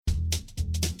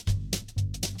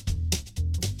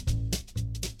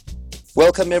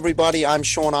Welcome, everybody. I'm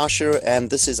Sean Asher, and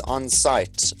this is On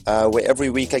Site, where every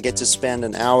week I get to spend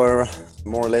an hour,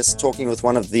 more or less, talking with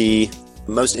one of the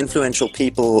most influential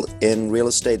people in real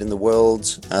estate in the world,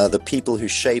 the people who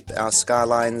shape our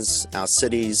skylines, our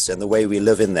cities, and the way we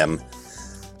live in them.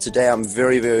 Today, I'm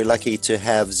very, very lucky to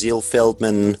have Ziel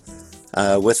Feldman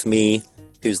with me,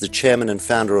 who's the chairman and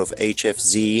founder of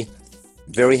HFZ.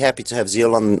 Very happy to have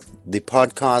Ziel on the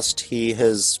podcast. He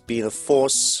has been a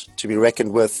force to be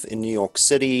reckoned with in New York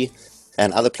City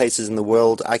and other places in the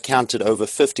world. I counted over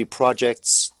 50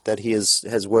 projects that he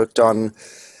has worked on.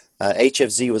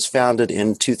 HFZ was founded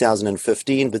in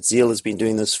 2015, but Ziel has been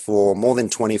doing this for more than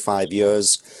 25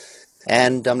 years.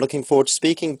 And I'm looking forward to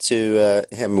speaking to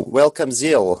him. Welcome,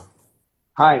 Ziel.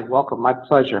 Hi, welcome. My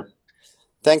pleasure.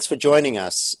 Thanks for joining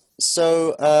us.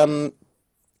 So,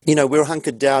 we're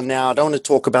hunkered down now. I don't want to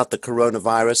talk about the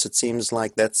coronavirus. It seems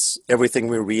like that's everything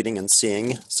we're reading and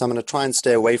seeing. So I'm going to try and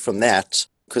stay away from that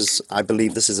because I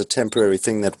believe this is a temporary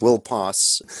thing that will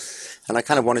pass. And I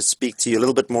kind of want to speak to you a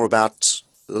little bit more about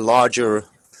larger,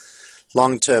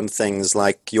 long-term things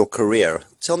like your career.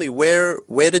 Tell me, where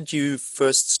did you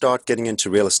first start getting into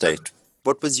real estate?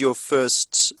 What was your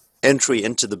first entry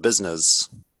into the business?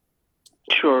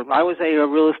 Sure. I was a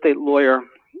real estate lawyer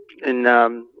in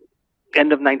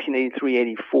end of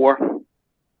 1983-84.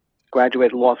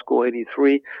 Graduated law school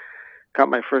 83. Got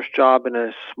my first job in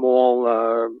a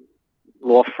small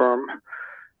law firm,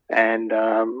 and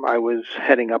I was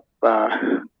heading up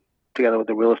together with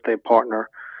the real estate partner,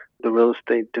 the real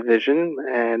estate division,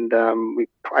 and I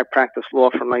practiced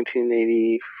law from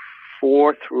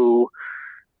 1984 through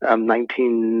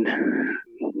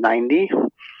 1990.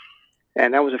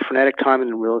 And that was a frenetic time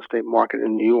in the real estate market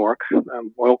in New York.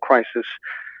 Oil crisis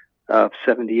of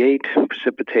 78,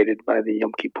 precipitated by the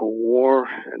Yom Kippur War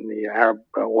and the Arab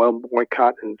oil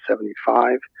boycott in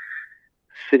 75. The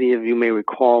city, you may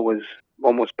recall, was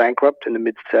almost bankrupt in the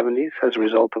mid-70s as a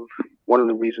result of one of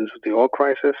the reasons was the oil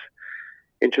crisis.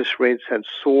 Interest rates had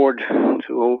soared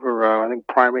to over, I think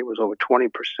prime rate was over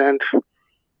 20%.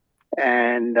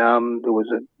 And there was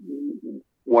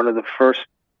one of the first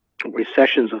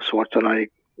recessions of sorts that I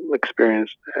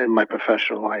experienced in my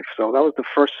professional life. So that was the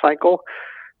first cycle,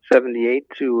 78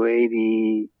 to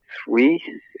 83,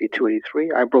 82,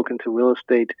 83. I broke into real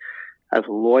estate as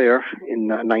a lawyer in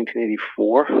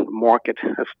 1984. The market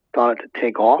has started to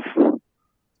take off.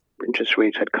 Interest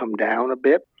rates had come down a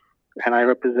bit. And I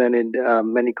represented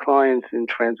many clients in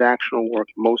transactional work,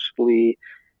 mostly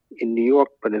in New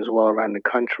York, but as well around the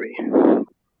country.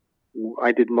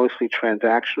 I did mostly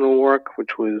transactional work,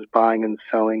 which was buying and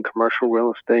selling commercial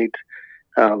real estate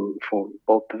for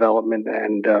both development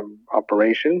and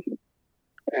operation.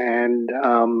 And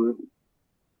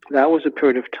that was a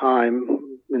period of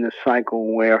time in the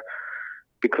cycle where,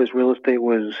 because real estate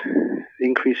was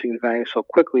increasing in value so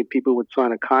quickly, people would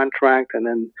sign a contract and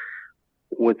then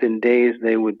within days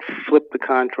they would flip the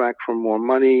contract for more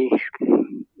money.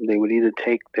 They would either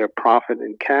take their profit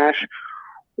in cash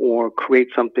or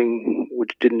create something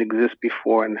which didn't exist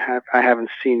before and I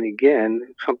haven't seen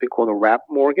again, something called a wrap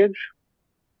mortgage,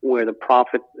 where the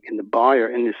profit in the buyer,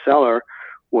 in the seller,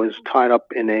 was tied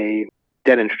up in a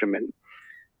debt instrument.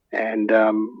 And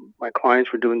my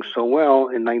clients were doing so well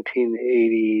in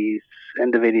 1980,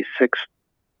 end of 86,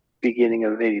 beginning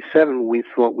of 87, we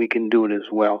thought we can do it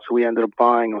as well. So we ended up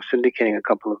buying or syndicating a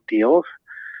couple of deals.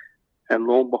 And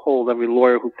lo and behold, every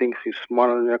lawyer who thinks he's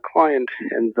smarter than their client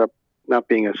ends up not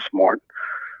being as smart.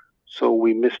 So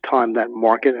we mistimed that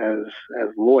market as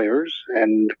lawyers.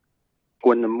 And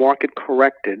when the market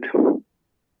corrected, so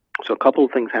a couple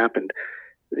of things happened.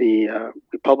 The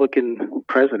Republican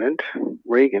president,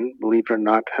 Reagan, believe it or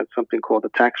not, had something called the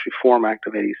Tax Reform Act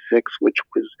of 86, which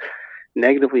was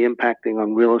negatively impacting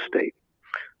on real estate.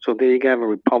 So there you have a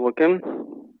Republican,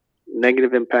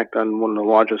 negative impact on one of the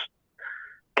largest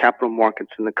capital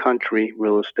markets in the country,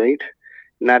 real estate.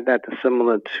 Not that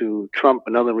dissimilar to Trump,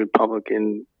 another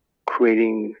Republican,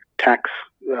 creating tax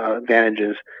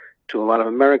advantages to a lot of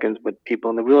Americans, but people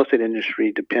in the real estate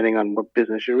industry, depending on what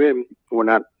business you're in, were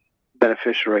not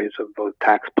beneficiaries of those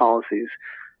tax policies.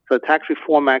 So the Tax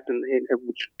Reform Act,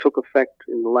 which took effect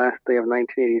in the last day of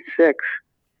 1986,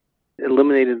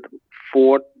 eliminated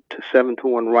 4 to 7 to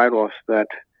 1 write-offs that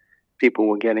people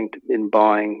were getting in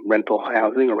buying rental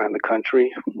housing around the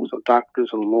country. So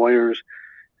doctors and lawyers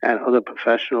and other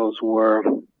professionals were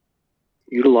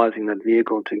utilizing that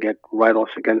vehicle to get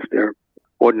write-offs against their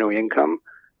ordinary income.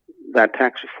 That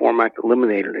Tax Reform Act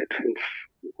eliminated it. And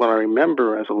what I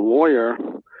remember as a lawyer,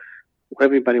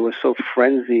 everybody was so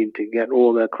frenzied to get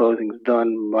all their closings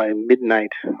done by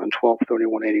midnight on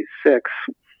 12/31/86.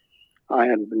 I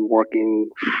had been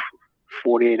working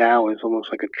 48 hours,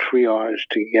 almost like a triage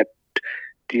to get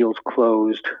deals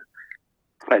closed.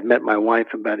 I'd met my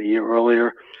wife about a year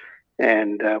earlier,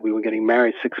 and we were getting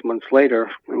married 6 months later,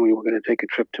 and we were going to take a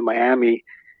trip to Miami.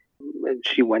 And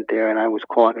she went there, and I was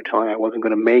calling her telling her I wasn't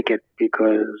going to make it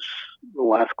because the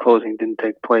last closing didn't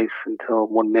take place until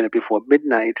 1 minute before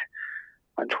midnight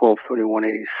on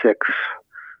 12/31/86.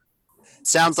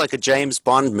 Sounds like a James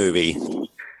Bond movie.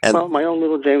 Well, my own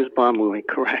little James Bond movie,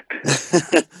 correct.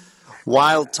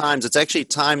 Wild times. It's actually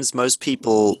times most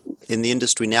people in the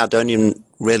industry now don't even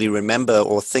really remember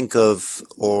or think of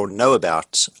or know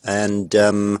about. And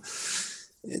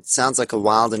it sounds like a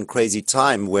wild and crazy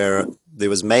time where there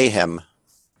was mayhem.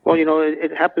 Well,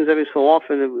 it happens every so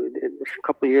often. A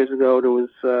couple of years ago, there was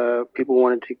people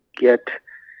wanted to get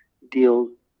deals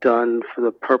done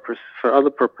for other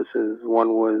purposes.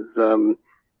 One was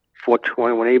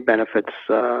 421A benefits,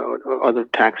 or other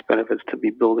tax benefits to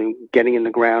be getting in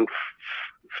the ground,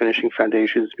 finishing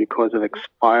foundations because of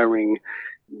expiring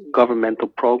governmental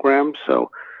programs.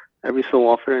 So every so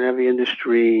often in every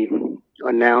industry,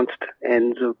 announced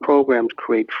ends of programs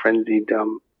create frenzied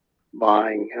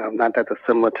buying. Not that they're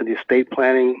similar to the estate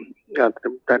planning that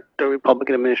the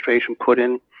Republican administration put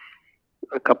in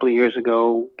a couple of years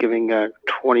ago, giving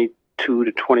 $22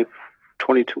 to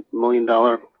 $22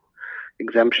 million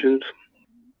exemptions,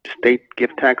 state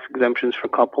gift tax exemptions for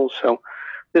couples. So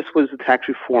this was the Tax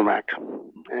Reform Act.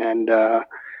 And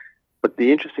but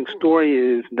the interesting story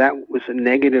is that was a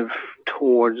negative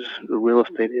towards the real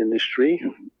estate industry.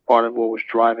 Part of what was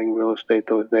driving real estate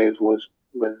those days was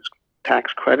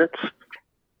tax credits.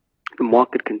 The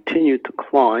market continued to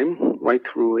climb right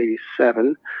through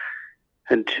 87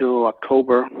 until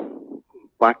October,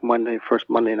 Black Monday, first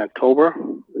Monday in October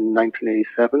in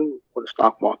 1987, when the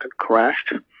stock market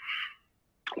crashed.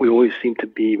 We always seem to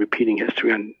be repeating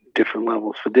history on different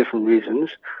levels for different reasons.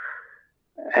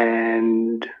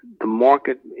 And the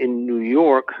market in New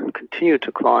York continued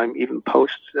to climb even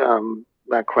post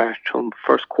that crash till the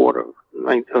first quarter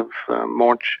of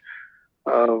March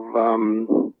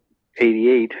of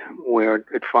 88, where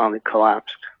it finally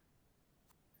collapsed.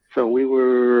 So we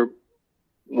were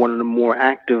one of the more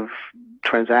active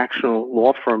transactional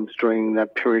law firms during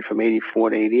that period from 84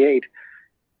 to 88.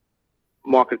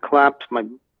 Market collapsed. My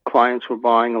clients were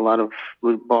buying a lot of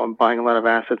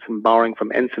assets and borrowing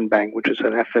from Ensign Bank, which is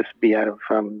an FSB out of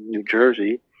New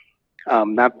Jersey.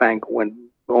 That bank went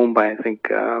owned by, I think,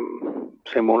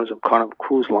 same owners of Carnival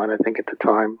Cruise Line, I think at the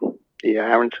time, the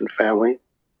Aronson family.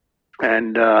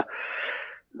 And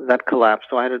that collapsed.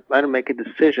 So I had to make a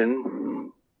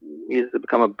decision either to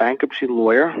become a bankruptcy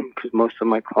lawyer, because most of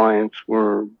my clients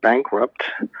were bankrupt,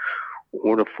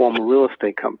 or to form a real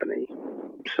estate company.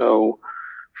 So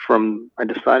I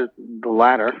decided the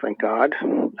latter, thank God.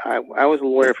 I was a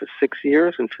lawyer for 6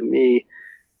 years, and for me,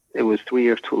 it was 3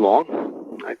 years too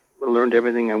long. I learned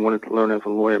everything I wanted to learn as a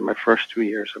lawyer in my first 3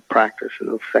 years of practice, and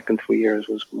the second 3 years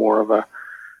was more of a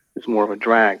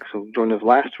drag. So during those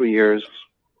last 3 years,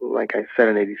 like I said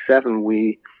in 87,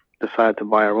 we decided to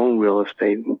buy our own real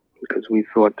estate because we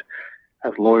thought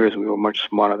as lawyers we were much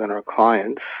smarter than our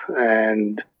clients,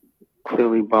 and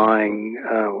clearly buying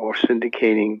or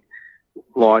syndicating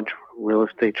large real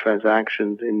estate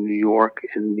transactions in New York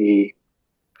in the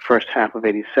first half of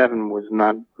 87 was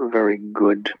not a very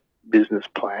good business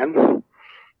plan.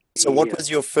 So what was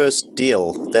your first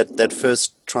deal, that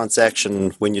first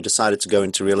transaction when you decided to go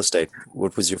into real estate?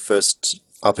 What was your first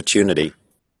opportunity?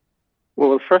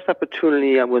 Well, the first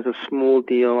opportunity was a small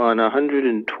deal on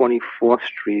 124th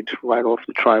Street, right off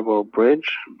the Triborough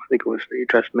Bridge. I think the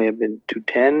address may have been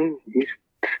 210 East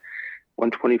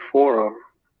 124 or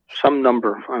some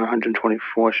number on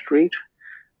 124th Street.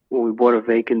 Well, we bought a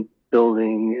vacant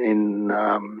building in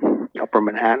Upper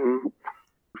Manhattan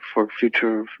for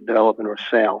future development or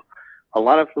sale. A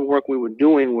lot of the work we were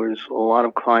doing was a lot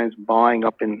of clients buying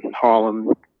up in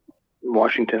Harlem,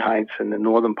 Washington Heights, and the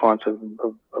northern parts of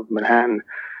Manhattan,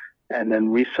 and then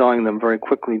reselling them very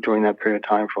quickly during that period of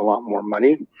time for a lot more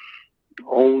money.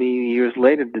 Only years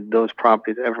later did those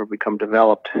properties ever become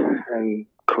developed and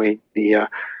create the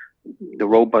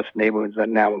robust neighborhoods that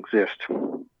now exist.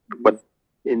 But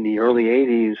in the early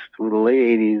 80s through the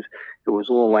late 80s, it was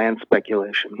all land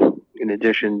speculation, in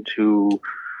addition to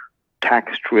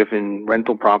tax-driven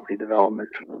rental property development.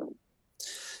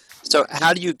 So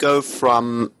how do you go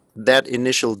from that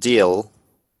initial deal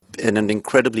in an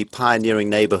incredibly pioneering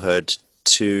neighborhood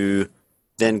to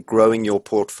then growing your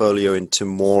portfolio into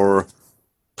more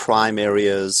prime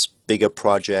areas, bigger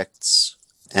projects,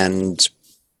 and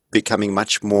becoming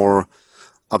much more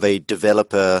of a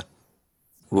developer?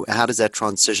 How does that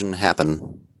transition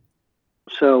happen?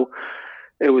 So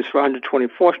It was for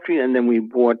 124th Street, and then we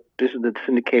bought, this is the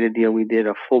syndicated deal, we did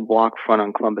a full block front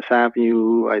on Columbus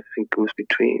Avenue. I think it was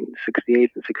between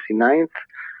 68th and 69th.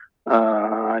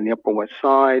 On the Upper West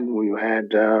Side, we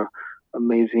had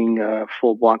amazing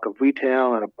full block of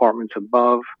retail and apartments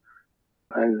above,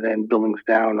 and then buildings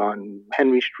down on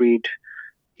Henry Street.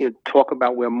 You talk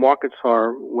about where markets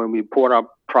are. When we bought our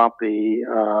property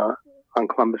on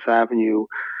Columbus Avenue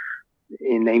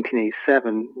in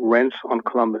 1987, rents on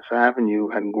Columbus Avenue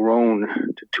had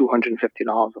grown to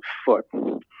 $250 a foot.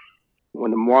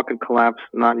 When the market collapsed,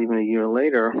 not even a year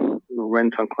later, the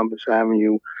rents on Columbus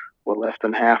Avenue were less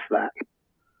than half that.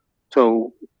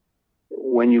 So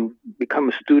when you become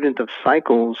a student of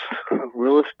cycles of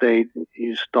real estate,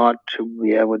 you start to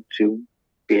be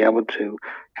able to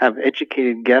have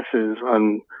educated guesses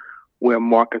on where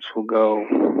markets will go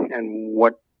and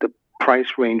what the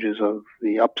price ranges of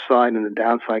the upside and the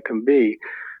downside can be.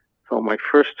 So my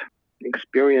first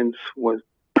experience was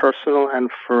personal and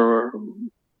for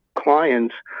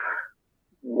clients,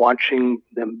 watching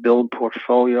them build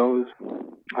portfolios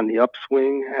on the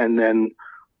upswing and then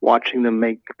watching them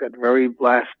make that very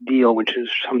last deal, which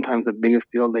is sometimes the biggest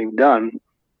deal they've done,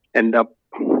 end up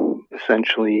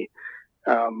essentially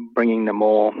bringing them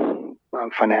all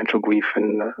financial grief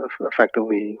and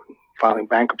effectively filing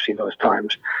bankruptcy those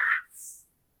times.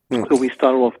 So we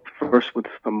started off first with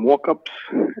some walk-ups,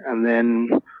 and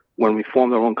then when we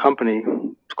formed our own company,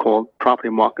 it's called Property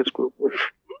Markets Group, with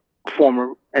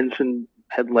former Ensign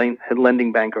head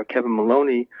lending banker Kevin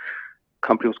Maloney. The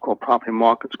company was called Property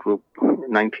Markets Group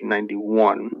in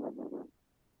 1991.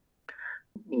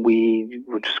 We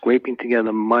were scraping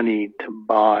together money to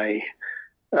buy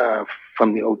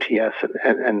from the OTS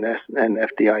and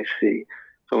FDIC.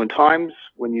 So in times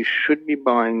when you should be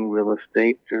buying real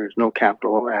estate, there's no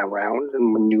capital around,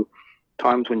 and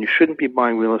times when you shouldn't be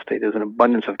buying real estate, there's an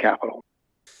abundance of capital.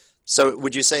 So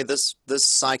would you say this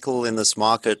cycle in this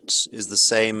market is the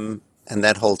same, and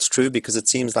that holds true? Because it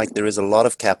seems like there is a lot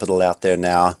of capital out there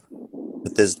now,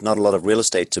 but there's not a lot of real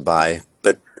estate to buy.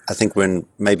 But I think we're in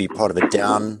maybe part of a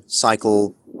down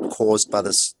cycle caused by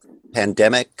this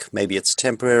pandemic. Maybe it's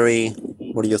temporary.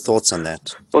 What are your thoughts on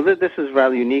that? Well, this is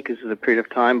rather unique. This is a period of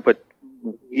time, but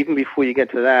even before you get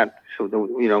to that, so there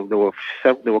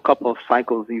were a couple of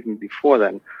cycles even before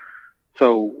then.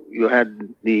 So you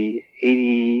had the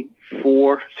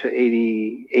 84 to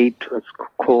 88, let's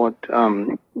call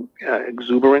it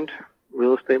exuberant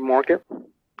real estate market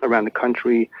around the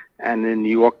country and in New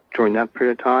York during that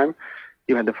period of time.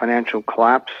 You had the financial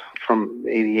collapse from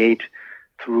 88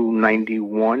 through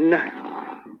 91.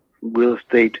 Real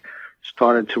estate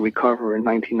started to recover in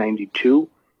 1992.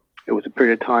 It was a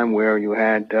period of time where you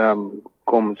had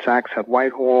Goldman Sachs had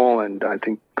Whitehall, and I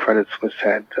think Credit Suisse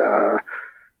had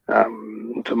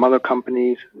some other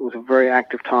companies. It was a very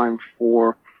active time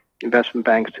for investment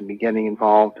banks to be getting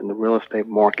involved in the real estate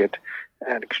market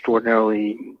at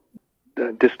extraordinarily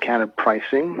discounted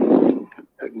pricing.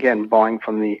 Again, buying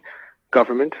from the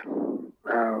government,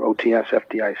 OTS,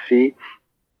 FDIC.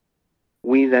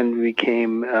 We then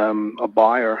became a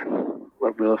buyer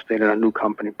of real estate in a new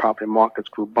company, Property Markets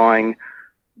Group, buying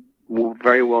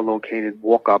very well located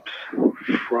walk-ups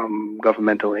from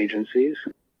governmental agencies,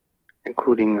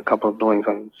 including a couple of buildings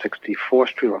on 64th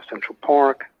Street or Central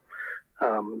Park,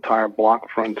 entire block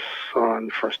fronts on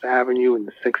First Avenue in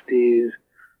the 60s,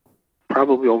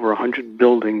 probably over 100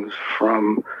 buildings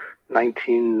from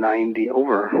 1990,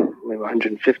 over maybe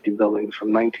 150 buildings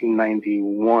from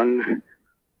 1991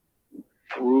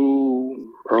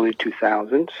 through early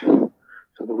 2000s.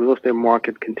 So the real estate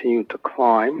market continued to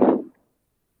climb.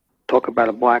 Talk about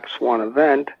a black swan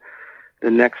event.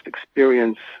 The next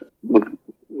experience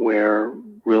where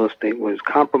real estate was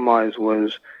compromised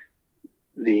was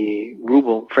the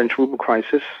French ruble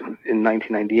crisis in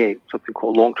 1998, something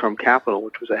called Long-Term Capital,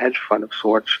 which was a hedge fund of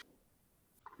sorts,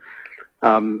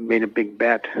 made a big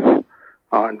bet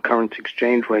on currency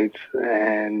exchange rates,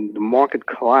 and the market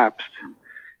collapsed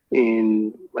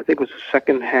in, I think it was the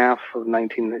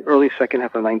early second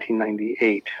half of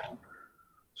 1998.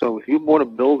 So if you bought a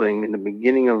building in the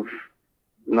beginning of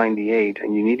 98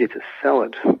 and you needed to sell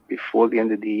it before the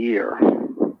end of the year,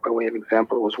 by way of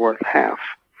example, it was worth half,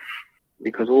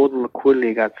 because all the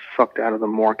liquidity got sucked out of the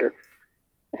market.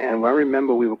 And I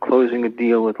remember we were closing a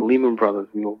deal with Lehman Brothers.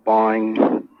 We were buying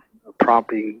a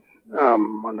property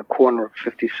on the corner of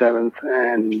 57th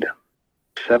and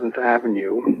 7th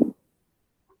Avenue.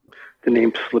 The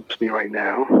name slips me right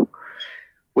now,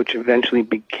 which eventually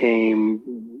became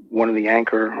one of the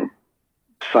anchor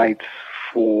sites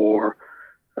for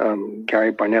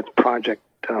Gary Barnett's project,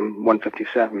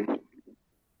 157,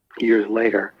 years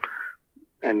later.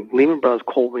 And Lehman Brothers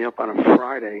called me up on a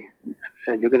Friday and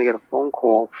said, you're going to get a phone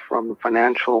call from the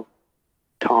Financial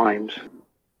Times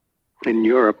in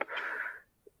Europe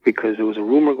because there was a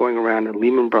rumor going around that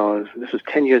Lehman Brothers, this was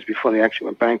 10 years before they actually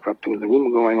went bankrupt, there was a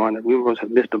rumor going on that Lehman Brothers had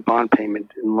missed a bond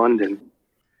payment in London.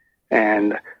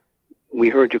 And we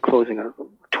heard you're closing a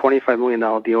 $25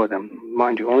 million deal with them.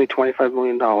 Mind you, only $25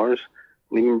 million.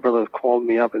 Lehman Brothers called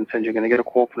me up and said, you're going to get a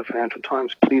call from the Financial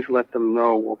Times. Please let them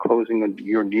know we're closing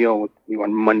your deal with you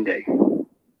on Monday.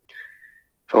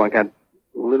 So I got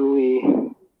literally,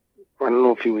 I don't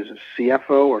know if he was a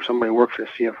CFO or somebody worked for the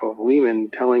CFO of Lehman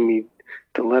telling me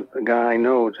to let the guy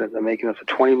know that they're making us a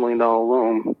 $20 million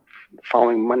loan the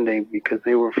following Monday because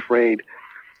they were afraid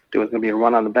there was going to be a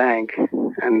run on the bank,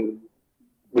 and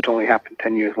which only happened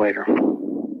 10 years later,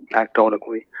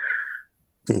 anecdotally.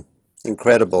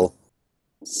 Incredible.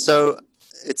 So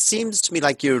it seems to me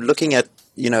like you're looking at,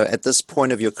 at this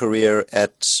point of your career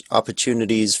at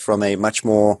opportunities from a much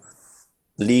more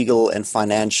legal and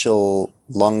financial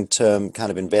long-term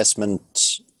kind of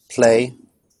investment play?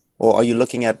 Or are you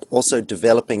looking at also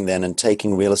developing then and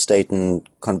taking real estate and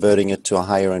converting it to a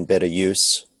higher and better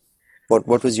use?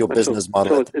 What was your business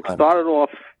model at the time? It started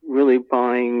off really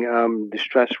buying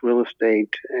distressed real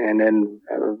estate and then,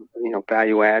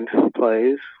 value add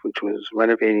plays, which was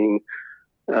renovating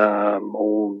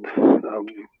old,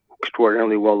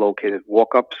 extraordinarily well located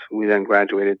walk-ups. We then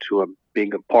graduated to a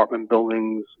big apartment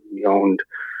buildings. We owned,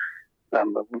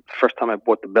 the first time I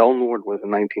bought the Belnord was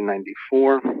in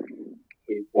 1994.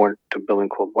 We bought a building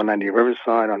called 190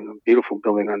 Riverside, on a beautiful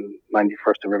building on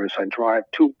 91st and Riverside Drive.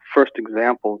 Two first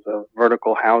examples of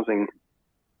vertical housing,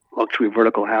 luxury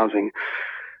vertical housing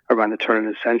around the turn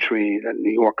of the century that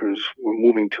New Yorkers were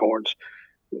moving towards.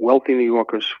 Wealthy New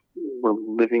Yorkers were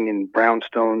living in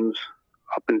brownstones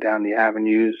up and down the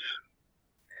avenues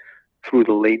through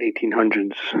the late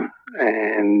 1800s,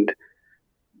 and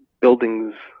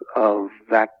buildings of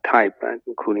that type,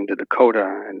 including the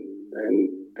Dakota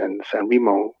and San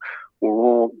Remo, were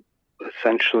all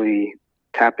essentially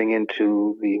tapping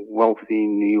into the wealthy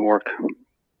New York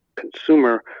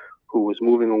consumer who was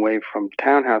moving away from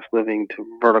townhouse living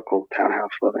to vertical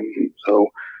townhouse living. So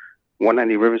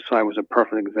 190 Riverside was a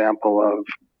perfect example of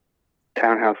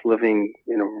townhouse living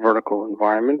in a vertical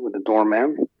environment with a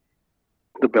doorman.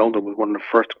 The Belnord was one of the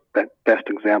first best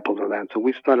examples of that. So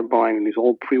we started buying these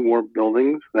old pre-war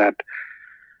buildings that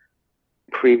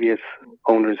previous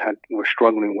owners were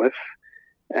struggling with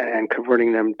and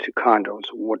converting them to condos.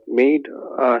 What made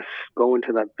us go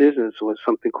into that business was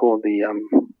something called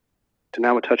so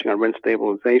now we're touching on rent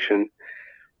stabilization.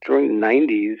 During the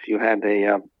 90s, you had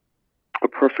a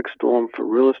perfect storm for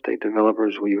real estate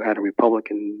developers where you had a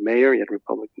Republican mayor, you had a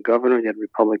Republican governor, you had a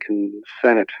Republican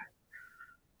Senate.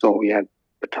 So we had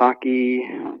Pataki,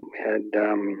 we had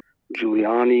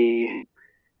Giuliani,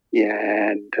 you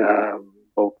had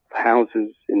both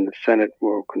houses in the Senate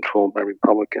were controlled by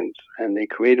Republicans, and they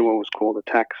created what was called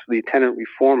the Tenant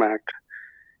Reform Act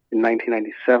in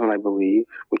 1997, I believe,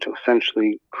 which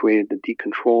essentially created the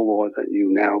decontrol laws that you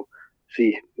now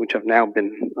see, which have now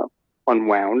been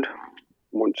unwound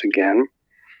once again,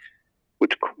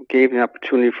 which gave an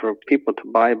opportunity for people to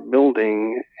buy a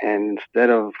building, and instead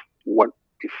of what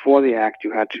before the act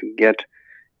you had to get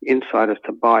insiders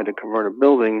to buy to convert a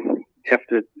building,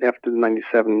 after the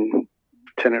 97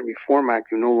 Tenant Reform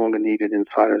Act, you no longer needed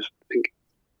insiders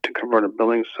to convert a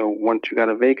building. So once you got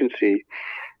a vacancy,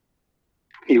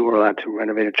 you were allowed to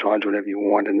renovate or charge whatever you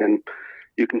want, and then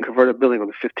you can convert a building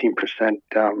with a 15%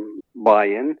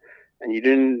 buy-in, and you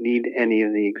didn't need any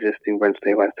of the existing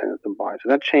rent-stabilized tenants to buy. So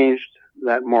that changed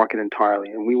that market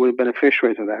entirely, and we were the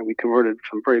beneficiaries of that. We converted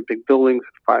some very big buildings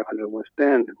at 500 West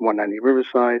End, 190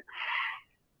 Riverside,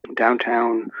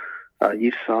 downtown,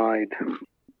 East Side.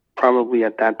 Probably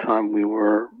at that time we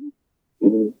were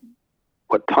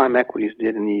what Time Equities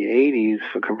did in the 80s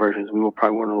for conversions. We were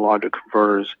probably one of the larger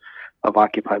converters of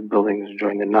occupied buildings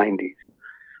during the 90s.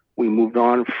 We moved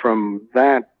on from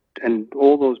that, and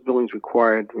all those buildings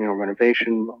required,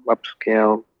 renovation,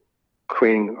 upscale,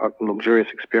 creating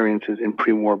luxurious experiences in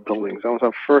pre-war buildings. That was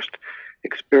our first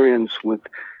experience with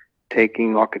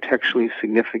taking architecturally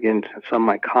significant, some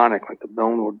iconic, like the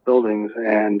Belnord buildings,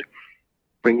 and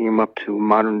bringing them up to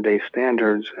modern day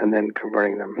standards and then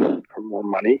converting them for more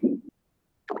money.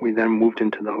 We then moved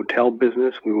into the hotel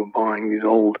business. We were buying these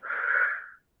old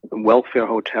welfare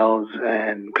hotels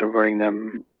and converting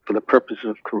them for the purpose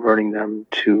of converting them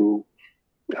to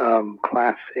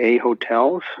Class A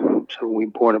hotels. So we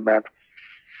bought about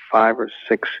 5 or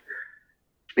 6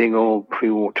 big old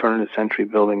pre-war turn-of-the-century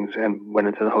buildings and went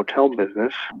into the hotel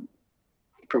business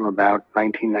from about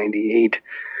 1998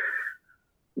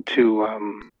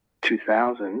 to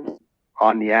 2000,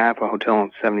 on the Ave, a hotel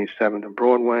on 77th and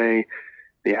Broadway,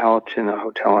 the Allerton, a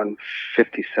hotel on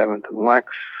 57th and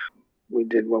Lex. We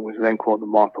did what was then called the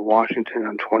Martha Washington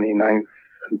on 29th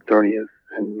and 30th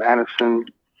and Madison.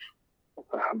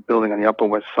 Building on the Upper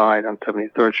West Side on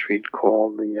 73rd Street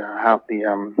called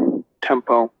the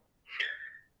Tempo.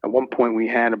 At one point, we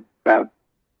had about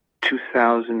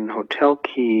 2,000 hotel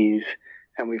keys,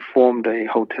 and we formed a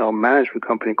hotel management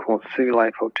company called City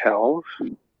Life Hotels.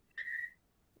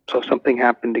 So something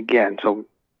happened again. So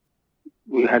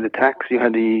you had the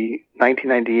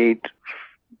 1998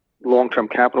 long-term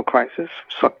capital crisis,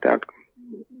 sucked out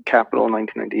capital in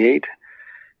 1998.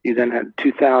 You then had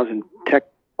 2000 tech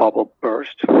bubble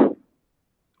burst.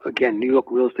 Again, New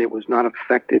York real estate was not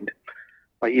affected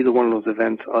by either one of those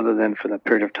events other than for that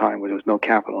period of time where there was no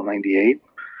capital in 98.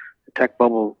 The tech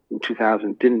bubble in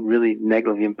 2000 didn't really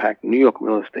negatively impact New York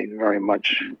real estate very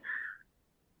much.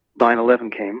 9/11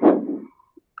 came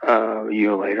a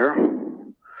year later,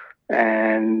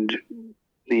 and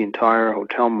the entire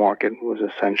hotel market was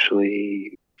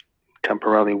essentially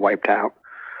temporarily wiped out.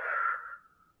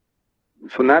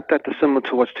 So not that dissimilar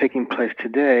to what's taking place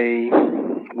today,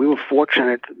 we were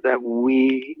fortunate that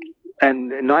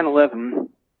and in 9/11,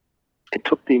 it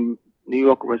took the New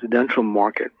York residential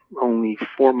market only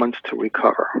 4 months to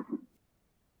recover.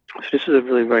 So this is a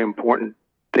really very important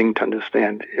thing to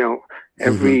understand.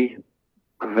 Every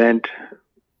event,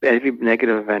 every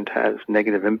negative event has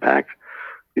negative impact.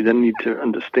 You then need to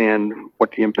understand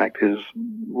what the impact is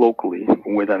locally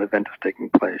where that event is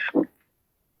taking place.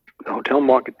 The hotel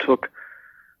market took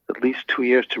at least 2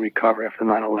 years to recover after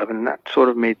 9/11, and that sort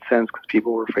of made sense because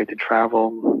people were afraid to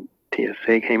travel.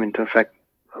 TSA came into effect.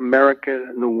 America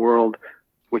and the world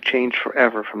were changed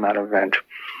forever from that event.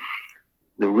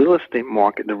 The real estate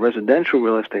market, the residential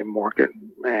real estate market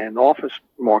and office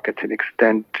market to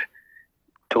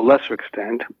a lesser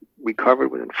extent,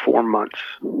 recovered within 4 months,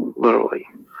 literally.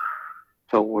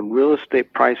 So when real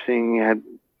estate pricing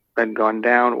had gone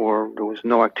down or there was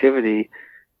no activity,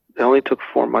 it only took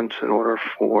 4 months in order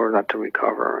for that to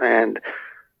recover. And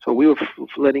so we were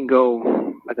letting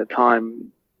go at the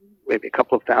time, maybe a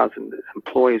couple of thousand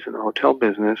employees in the hotel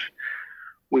business.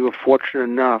 We were fortunate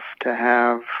enough to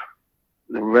have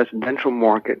the residential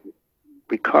market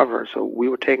recover. So we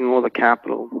were taking all the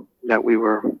capital that we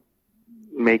were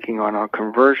making on our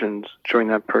conversions during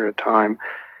that period of time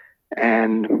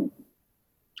and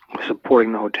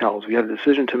supporting the hotels. We had a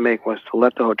decision to make, was to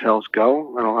let the hotels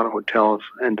go, and a lot of hotels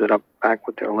ended up back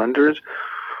with their lenders.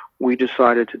 We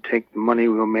decided to take the money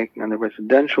we were making on the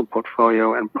residential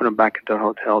portfolio and put them back into the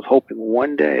hotels, hoping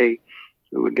one day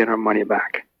we would get our money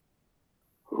back.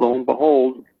 Lo and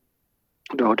behold,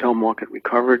 the hotel market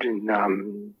recovered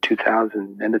in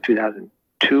 2000, end of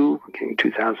 2002, beginning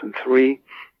 2003,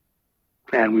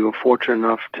 and we were fortunate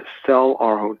enough to sell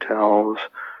our hotels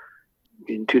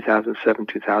in 2007,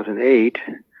 2008,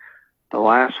 the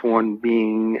last one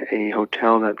being a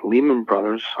hotel that Lehman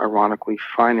Brothers, ironically,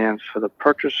 financed for the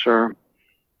purchaser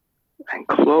and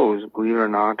closed, believe it or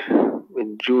not,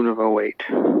 in June of 2008.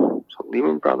 So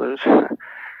Lehman Brothers,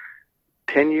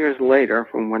 10 years later,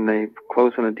 from when they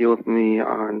closed on a deal with me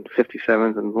on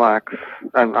 57th and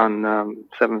on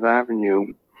 7th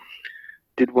Avenue,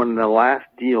 did one of the last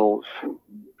deals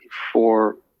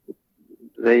before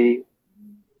they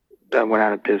went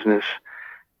out of business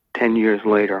 10 years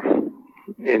later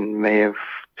in May of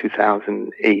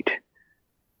 2008.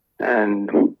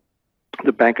 And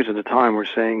the bankers at the time were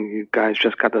saying, you guys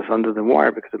just got us under the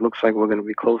wire because it looks like we're going to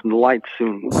be closing the lights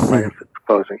soon, right after the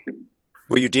closing.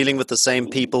 Were you dealing with the same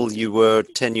people you were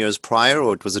 10 years prior,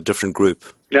 or it was a different group?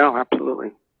 No,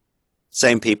 absolutely.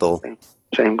 Same people?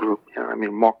 Same group, yeah. I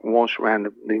mean, Mark Walsh ran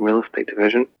the real estate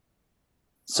division.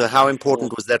 So how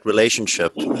important was that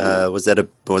relationship? Was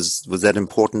that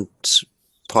important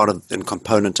part of and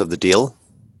component of the deal?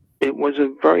 It was a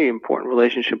very important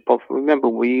relationship. Both, remember,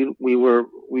 we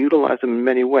utilized them in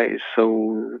many ways.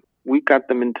 So we got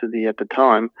them into at the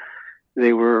time,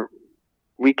 they were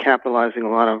recapitalizing a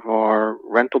lot of our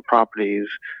rental properties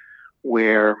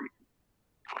for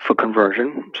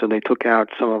conversion. So they took out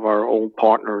some of our old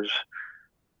partners.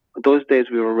 Those days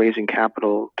we were raising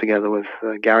capital together with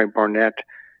Gary Barnett,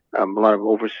 a lot of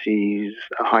overseas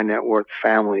high net worth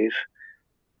families.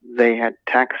 They had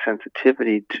tax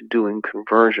sensitivity to doing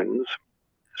conversions,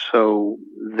 so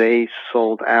they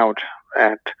sold out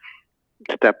at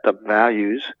stepped up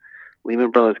values.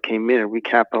 Lehman Brothers came in and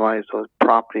recapitalized those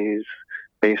properties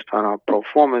based on our pro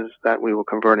formas that we were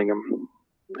converting them.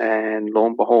 And lo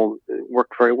and behold, it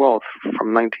worked very well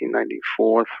from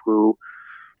 1994 through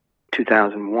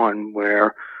 2001,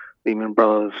 where Lehman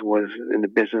Brothers was in the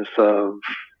business of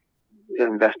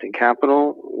investing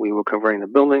capital. We were converting the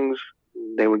buildings.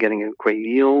 They were getting a great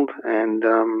yield, and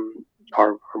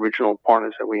our original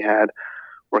partners that we had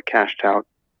were cashed out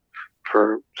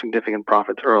for significant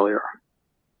profits earlier.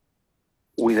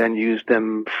 We then used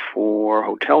them for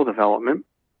hotel development,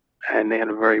 and they had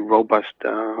a very robust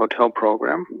hotel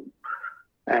program,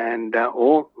 and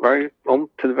all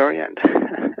to the very end.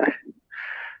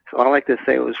 So I like to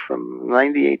say it was from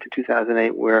 98 to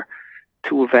 2008 where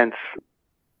two events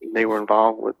they were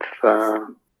involved with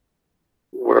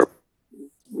were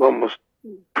almost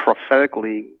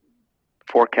prophetically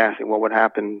forecasting what would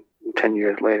happen 10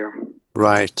 years later.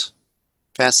 Right.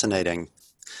 Fascinating.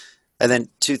 And then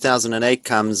 2008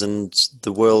 comes and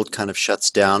the world kind of shuts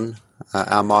down.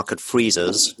 Our market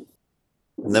freezes.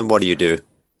 And then what do you do?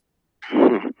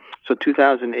 So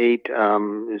 2008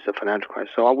 is the financial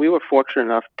crisis. So we were fortunate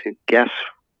enough to guess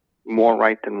more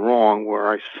right than wrong,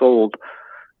 where I sold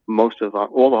all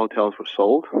the hotels were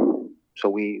sold. So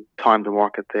we timed the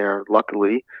market there,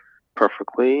 luckily,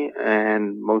 perfectly,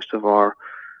 and most of our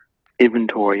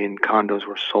inventory in condos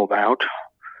were sold out.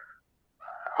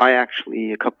 I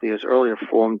actually, a couple of years earlier,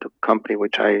 formed a company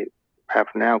which I have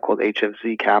now called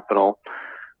HFZ Capital.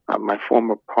 My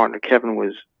former partner, Kevin,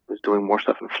 was doing more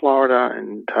stuff in Florida,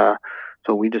 and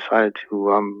so we decided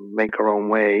to make our own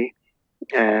way.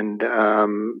 And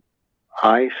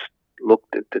I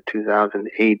looked at the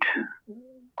 2008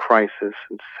 crisis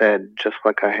and said, just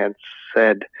like I had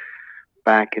said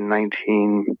back as a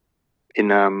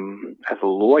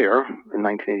lawyer in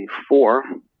 1984,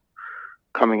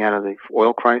 coming out of the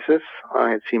oil crisis,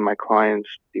 I had seen my clients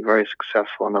be very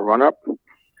successful in the run-up,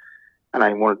 and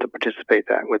I wanted to participate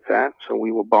with that. So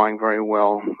we were buying very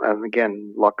well, and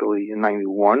again, luckily in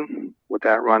 91 with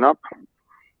that run-up.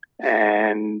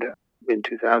 And in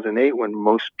 2008, when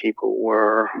most people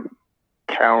were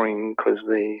cowering because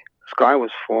the sky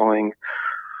was falling,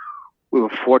 we were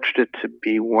fortunate to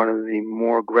be one of the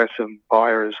more aggressive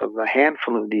buyers of the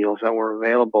handful of deals that were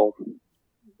available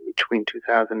between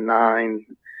 2009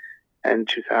 and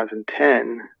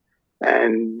 2010,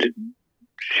 and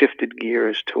shifted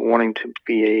gears to wanting to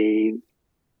be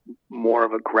more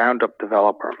of a ground-up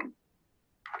developer.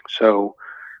 So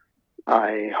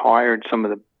I hired some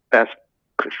of the best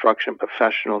construction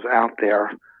professionals out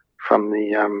there from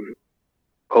the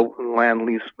land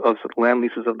leases of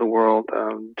the world,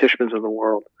 Tishmans of the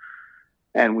world,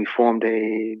 and we formed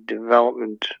a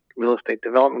real estate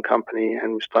development company,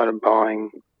 and we started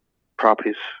buying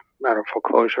properties out of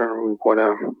foreclosure. We bought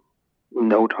a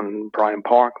note on Bryant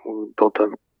Park. We built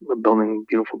a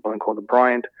beautiful building called the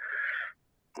Bryant.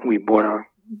 We bought a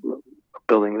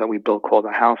building that we built called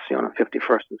the Halcyon on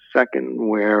 51st and 2nd,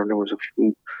 where there was a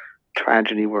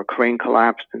tragedy where a crane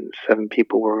collapsed and 7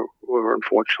 people were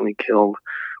unfortunately killed.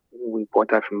 We bought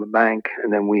that from the bank,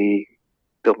 and then we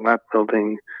built that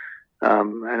building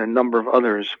and a number of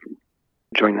others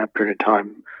during that period of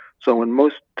time. So when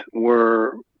most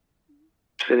were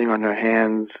sitting on their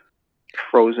hands,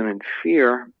 frozen in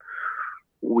fear,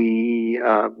 we,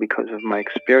 because of my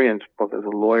experience, both as a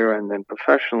lawyer and then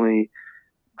professionally,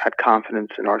 had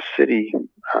confidence in our city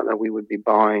that we would be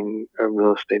buying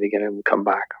real estate again and come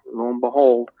back. Lo and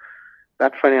behold,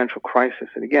 that financial crisis,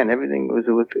 and again, everything was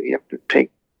with, you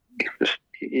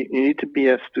need to be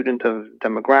a student of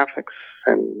demographics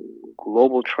and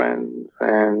global trends,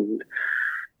 and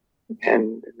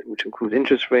which includes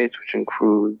interest rates, which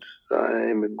includes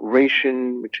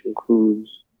immigration, which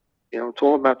includes, it's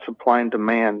all about supply and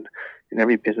demand in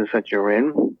every business that you're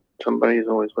in. Somebody is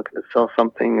always looking to sell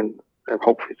something, and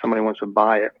hopefully somebody wants to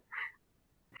buy it.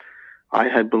 I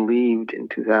had believed in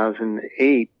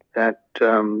 2008 that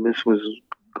this was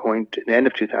going to, the end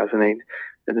of 2008,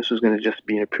 that this was going to just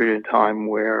be a period of time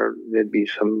where there'd be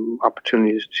some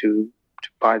opportunities to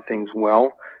buy things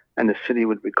well, and the city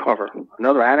would recover.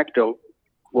 Another anecdote,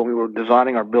 when we were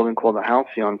designing our building called the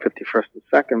Halcyon on 51st and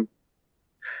 2nd,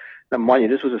 now mind you,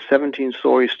 this was a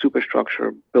 17-story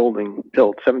superstructure building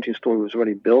built. 17-story was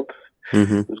already built.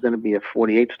 Mm-hmm. It was going to be a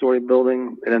 48-story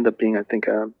building. It ended up being, I think,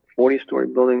 a 40-story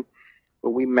building. But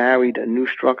we married a new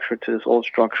structure to this old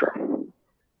structure.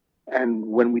 And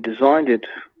when we designed it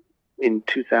in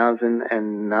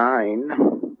 2009,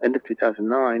 end of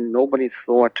 2009, nobody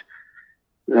thought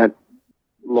that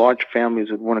large families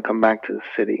would want to come back to the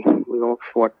city. We all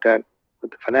thought that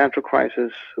with the financial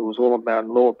crisis, it was all about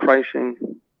lower pricing.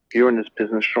 You're in this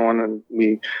business, Sean, and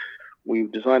we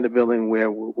designed a building where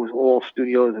it was all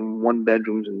studios and 1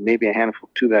 bedrooms and maybe a handful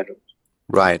of 2 bedrooms.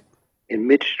 Right. In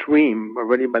midstream,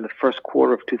 already by the first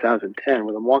quarter of 2010,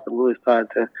 when the market really started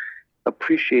to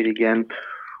appreciate again,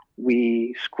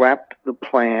 we scrapped the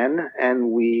plan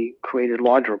and we created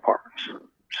larger apartments.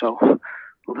 So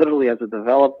literally as a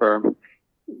developer,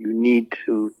 you need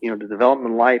to, the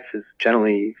development life is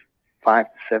generally 5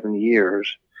 to 7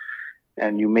 years,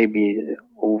 and you may be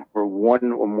over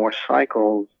one or more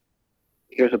cycles.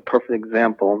 Here's a perfect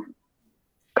example.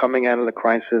 Coming out of the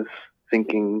crisis,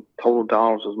 thinking total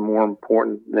dollars is more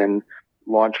important than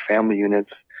large family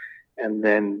units, and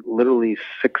then literally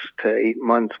 6 to 8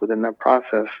 months within that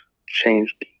process,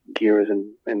 changed gears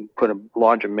and put a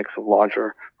larger mix of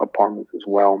larger apartments as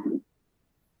well.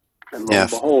 And lo and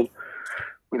behold,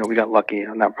 we got lucky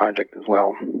on that project as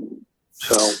well.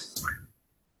 So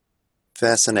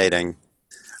fascinating.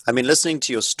 I mean, listening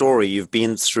to your story, you've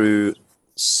been through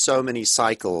so many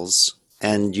cycles,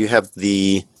 and you have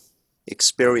the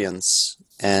experience,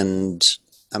 and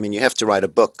I mean, you have to write a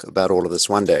book about all of this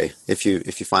one day if you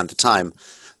find the time.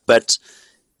 But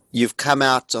you've come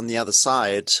out on the other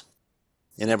side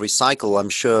in every cycle, I'm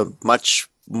sure, much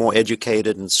more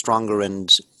educated and stronger.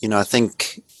 And, I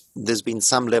think there's been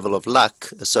some level of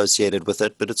luck associated with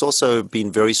it, but it's also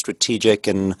been very strategic,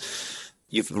 and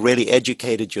you've really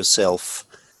educated yourself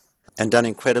and done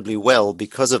incredibly well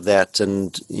because of that.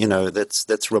 And,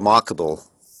 that's remarkable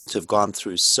to have gone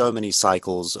through so many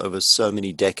cycles over so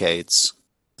many decades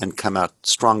and come out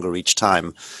stronger each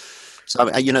time. So,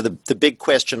 the big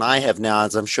question I have now,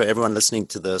 as I'm sure everyone listening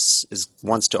to this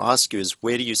wants to ask you, is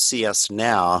where do you see us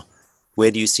now?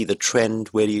 Where do you see the trend?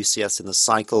 Where do you see us in the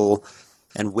cycle?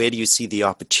 And where do you see the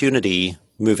opportunity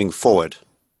moving forward?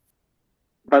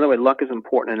 By the way, luck is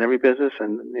important in every business.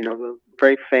 And, the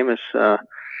very famous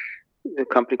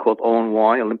company called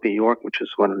O&Y, Olympia York, which is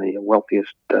one of the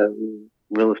wealthiest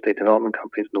real estate development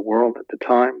companies in the world at the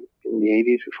time, in the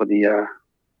 80s, before the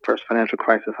first financial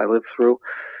crisis I lived through.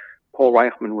 Paul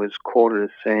Reichman was quoted as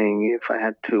saying, if I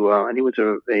had to, and he was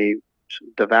a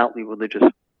devoutly religious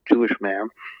Jewish man,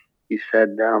 he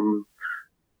said,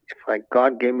 if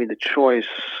God gave me the choice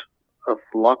of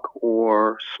luck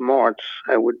or smarts,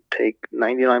 I would take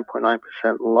 99.9%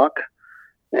 luck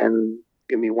and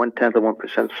give me 1/10 of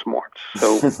 1% smarts.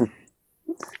 So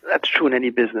that's true in any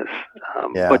business.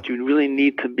 But you really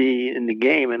need to be in the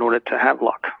game in order to have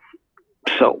luck.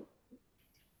 So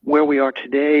where we are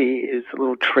today is a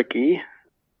little tricky.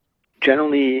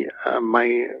 Generally,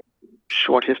 my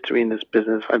short history in this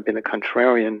business, I've been a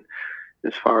contrarian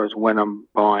as far as when I'm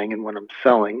buying and when I'm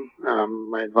selling.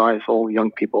 I advise all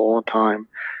young people all the time,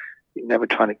 you never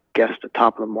try to guess the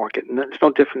top of the market. And it's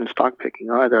no different in stock picking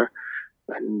either.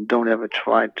 And don't ever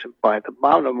try to buy at the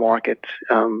bottom of the market.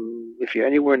 If you're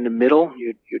anywhere in the middle,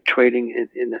 you're trading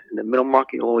in the middle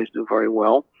market, you'll always do very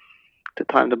well. To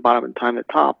time the bottom and time the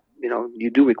top, you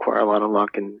do require a lot of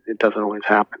luck, and it doesn't always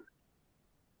happen.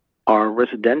 Our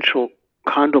residential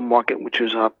condo market, which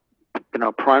is our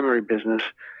primary business,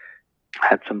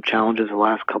 had some challenges the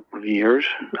last couple of years.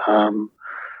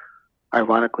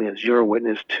 Ironically, as you're a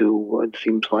witness to, it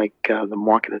seems like the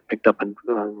market has picked up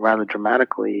rather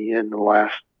dramatically in the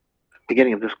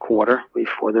beginning of this quarter,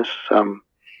 before this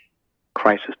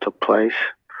crisis took place.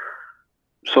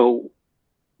 So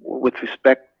with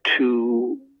respect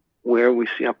to where we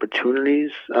see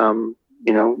opportunities,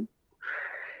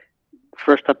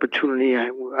 first opportunity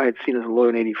I had seen as a lawyer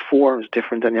in '84 was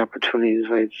different than the opportunities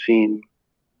I had seen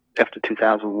after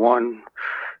 2001,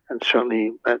 and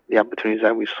certainly the opportunities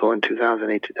that we saw in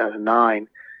 2008, 2009.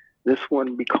 This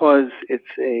one, because it's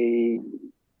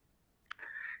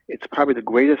probably the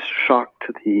greatest shock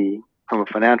from a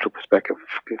financial perspective.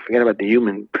 Forget about the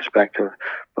human perspective,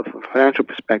 but from a financial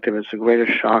perspective, it's the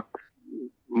greatest shock,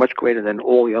 much greater than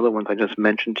all the other ones I just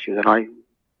mentioned to you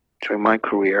during my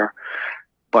career.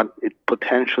 But it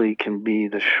potentially can be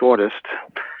the shortest.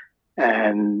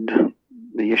 And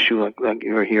the issue, like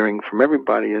you're hearing from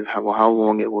everybody, is how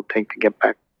long it will take to get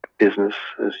back to business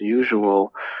as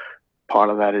usual. Part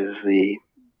of that is the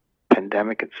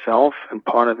pandemic itself, and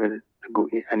part of it,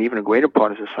 and even a greater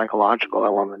part, is the psychological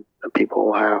element that people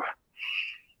will have.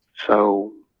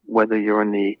 So whether you're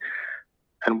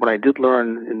and what I did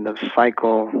learn in the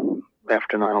cycle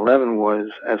after 9/11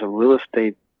 was, as a real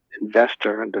estate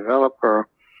investor and developer,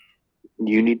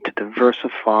 you need to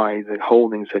diversify the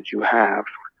holdings that you have.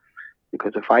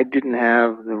 Because if I didn't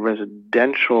have the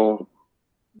residential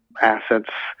assets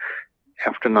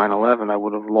after 9/11, I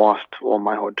would have lost all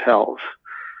my hotels.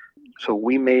 So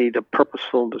we made a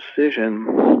purposeful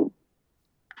decision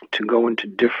to go into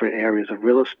different areas of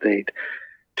real estate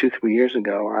 2-3 years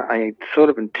ago. I sort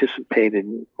of anticipated,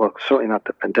 well, certainly not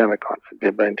the pandemic,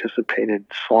 but I anticipated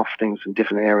softnings in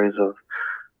different areas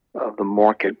of the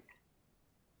market.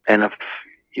 And if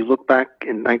you look back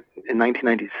in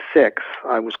 1996,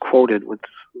 I was quoted with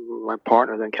my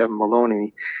partner, then Kevin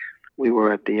Maloney. We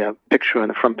were at the picture on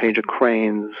the front page of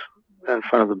Cranes in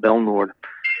front of the Belnord.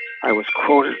 I was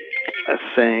quoted as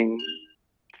saying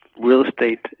real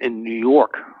estate in New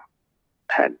York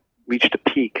had reached a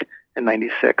peak in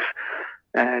 96,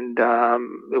 and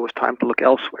it was time to look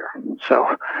elsewhere.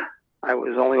 So I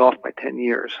was only off by 10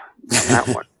 years on that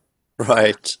one.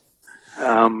 Right.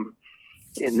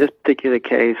 In this particular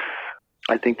case,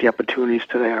 I think the opportunities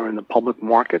today are in the public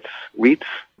markets, REITs.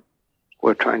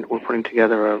 We're putting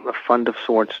together a fund of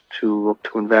sorts to look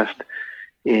to invest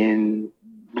in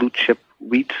blue chip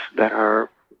REITs that are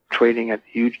trading at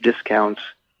huge discounts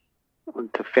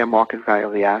to fair market value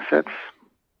of the assets.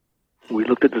 We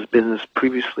looked at this business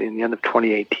previously in the end of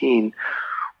 2018,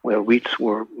 where REITs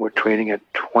were trading at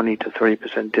 20 to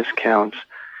 30% discounts,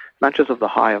 not just of the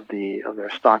high of their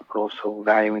stock, but also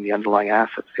valuing the underlying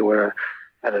assets. They were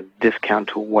at a discount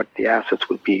to what the assets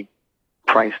would be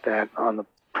priced at on the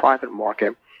private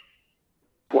market.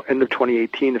 Well, end of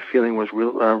 2018, the feeling was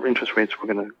interest rates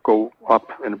were going to go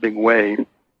up in a big way.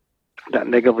 That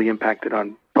negatively impacted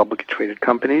on publicly traded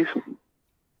companies.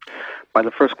 By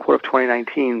the first quarter of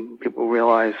 2019, people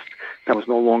realized that was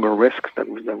no longer a risk, that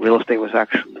real estate was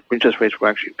actually, the interest rates were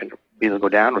actually going to either go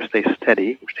down or stay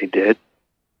steady, which they did,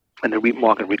 and the REIT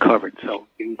market recovered. So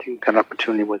we didn't think that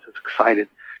opportunity was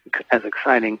as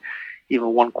exciting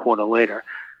even one quarter later.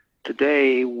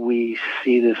 Today, we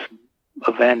see this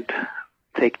event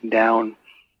taking down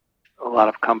a lot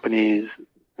of companies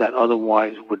that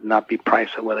otherwise would not be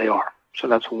priced at where they are. So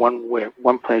that's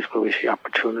one place where we see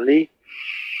opportunity.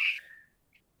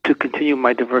 To continue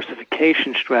my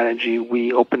diversification strategy,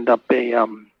 we opened up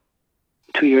 2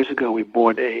 years ago, we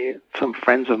bought some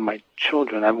friends of my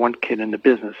children. I have one kid in the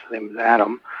business. His name is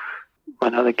Adam.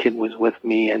 Another kid was with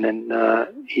me, and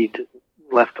then he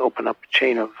left to open up a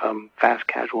chain of fast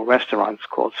casual restaurants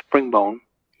called Springbone,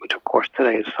 which of course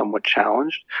today is somewhat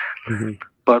challenged. Mm-hmm.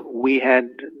 But we had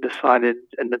decided,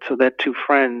 and so that two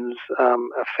friends, a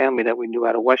family that we knew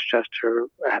out of Westchester,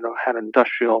 had an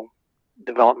industrial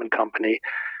development company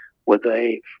with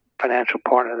a financial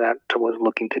partner that was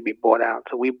looking to be bought out.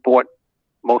 So we bought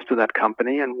most of that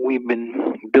company, and we've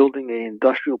been building an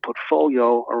industrial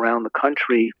portfolio around the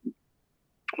country,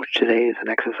 which today is in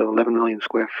excess of 11 million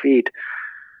square feet,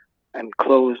 and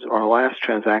closed our last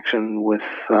transaction with,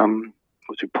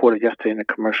 was reported yesterday in the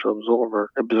Commercial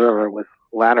Observer with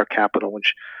Ladder Capital,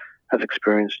 which has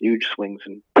experienced huge swings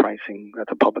in pricing.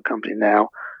 That's a public company now.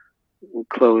 We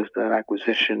closed an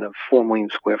acquisition of 4 million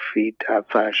square feet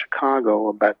outside of Chicago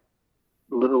about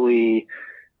literally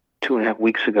 2.5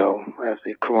 weeks ago as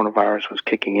the coronavirus was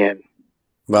kicking in.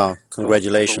 Wow,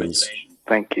 congratulations.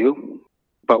 Thank you.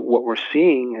 But what we're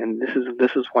seeing, and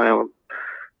this is why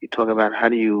you talk about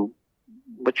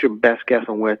what's your best guess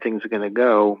on where things are going to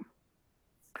go.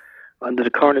 Under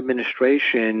the current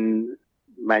administration,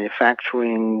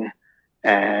 manufacturing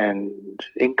and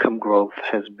income growth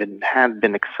had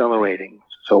been accelerating.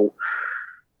 So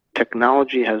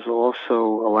technology has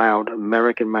also allowed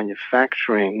American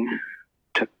manufacturing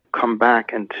to come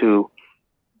back and to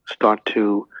start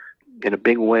to, in a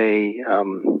big way,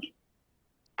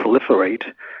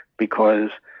 proliferate, because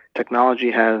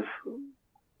technology has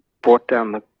brought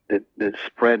down the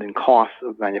spread in cost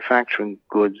of manufacturing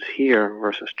goods here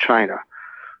versus China.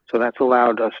 So that's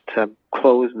allowed us to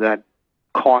close that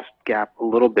cost gap a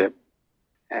little bit.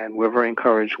 And we're very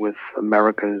encouraged with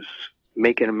America's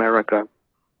Make in America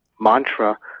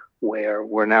mantra, where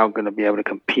we're now going to be able to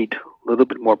compete a little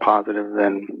bit more positive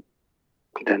than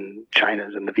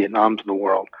China's and the Vietnams of the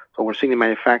world. So we're seeing the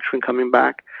manufacturing coming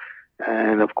back,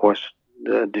 and of course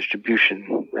the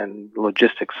distribution and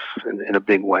logistics in a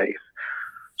big way.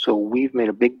 So we've made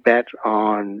a big bet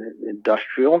on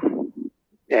industrial,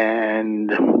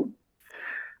 and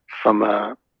from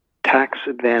a tax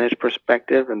advantage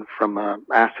perspective and from an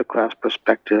asset class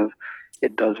perspective,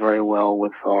 it does very well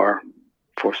with our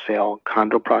for sale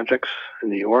condo projects in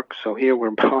New York. So here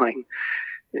we're buying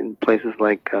in places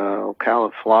like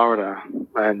Ocala, Florida,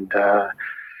 and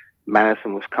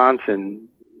Madison, Wisconsin,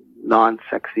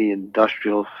 non-sexy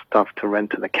industrial stuff to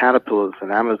rent to the Caterpillars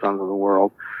and Amazons of the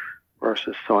world,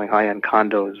 versus selling high-end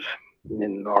condos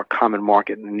in our common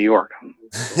market in New York.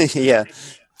 Yeah,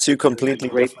 two completely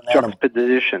great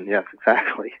juxtaposition. Yes,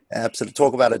 exactly. Absolutely.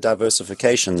 Talk about a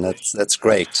diversification. That's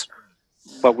great.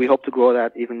 But we hope to grow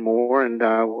that even more, and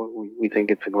we think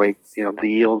it's a great. The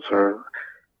yields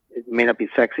it may not be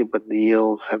sexy, but the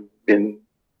yields have been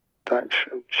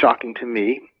shocking to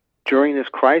me. During this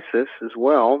crisis as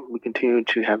well, we continue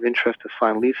to have interest to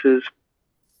sign leases.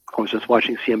 I was just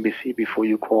watching CNBC before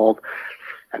you called,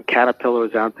 And Caterpillar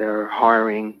is out there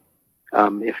hiring.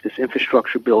 If this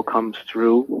infrastructure bill comes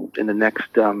through in the next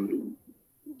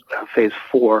phase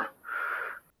 4,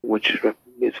 which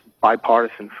is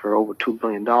bipartisan for over $2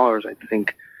 billion, I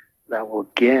think that will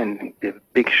again give a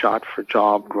big shot for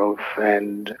job growth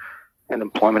and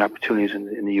employment opportunities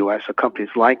in the U.S. So companies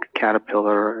like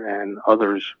Caterpillar and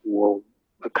others will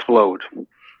explode.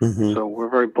 Mm-hmm. So we're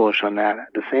very bullish on that.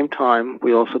 At the same time,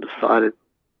 we also decided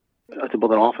to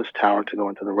build an office tower to go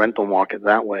into the rental market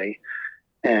that way.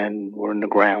 And we're in the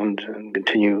ground and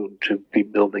continue to be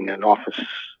building an office.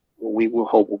 We will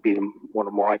hope will be one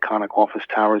of the more iconic office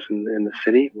towers in the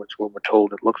city, which what we're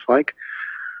told it looks like.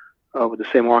 With the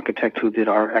same architect who did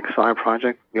our XI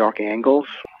project, Bjarke Ingels.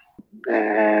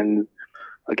 And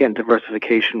again,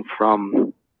 diversification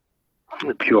from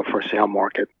the pure for sale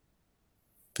market.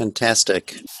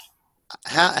 Fantastic.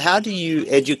 How do you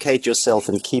educate yourself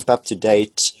and keep up to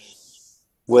date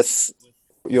with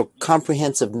your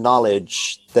comprehensive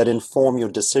knowledge that inform your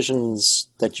decisions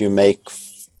that you make?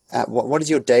 What does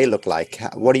your day look like?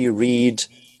 What do you read?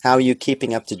 How are you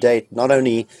keeping up to date? Not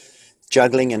only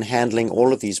juggling and handling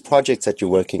all of these projects that you're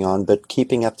working on, but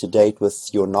keeping up to date with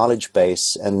your knowledge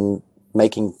base and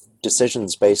making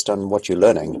decisions based on what you're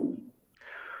learning.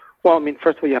 Well, I mean,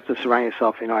 first of all, you have to surround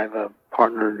yourself. I have a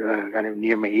partner, a guy named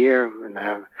Nir Meir, and I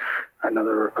have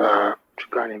another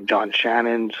guy named John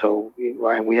Shannon. So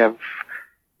we have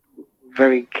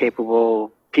very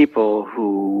capable people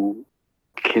who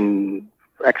can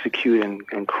execute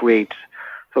and create.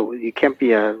 So you can't be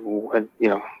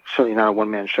certainly not a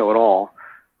one-man show at all.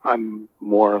 I'm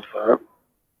more of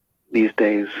these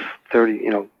days 30,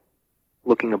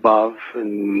 looking above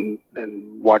and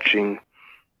watching.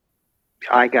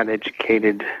 I got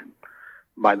educated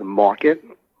by the market,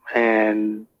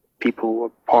 and people who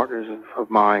are partners of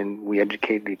mine, we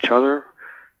educated each other.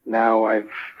 Now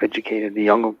I've educated the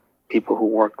younger people who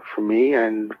work for me,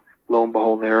 and lo and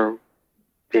behold,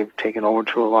 they've taken over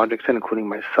to a large extent, including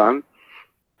my son.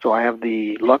 So I have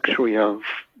the luxury of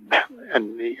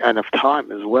and enough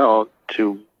time as well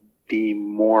to be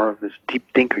more of this deep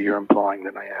thinker you're implying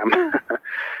than I am.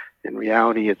 In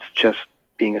reality, it's just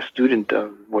being a student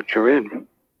of what you're in.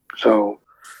 So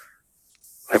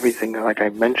everything, like I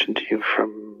mentioned to you,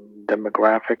 from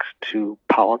demographics to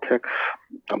politics,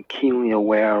 I'm keenly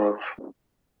aware of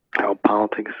how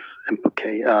politics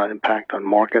impact on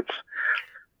markets.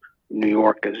 New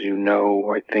York, as you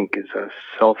know, I think is a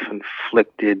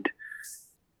self-inflicted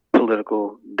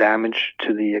political damage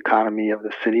to the economy of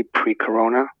the city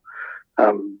pre-corona.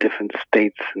 Different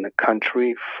states in the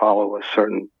country follow a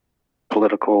certain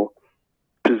political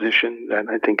position that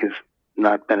I think is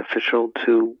not beneficial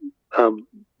to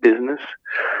business.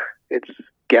 It's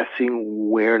guessing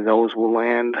where those will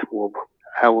land.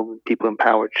 How will people in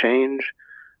power change?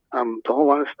 It's a whole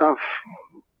lot of stuff.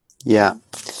 Yeah.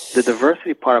 The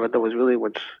diversity part of it, though, was really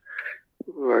what's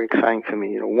very exciting for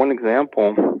me. One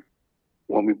example,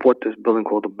 when we bought this building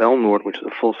called the Belnord, which is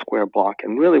a full square block,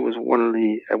 and really was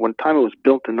at one time it was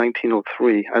built in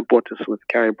 1903. I bought this with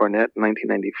Gary Barnett in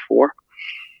 1994.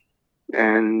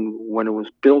 And when it was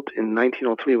built in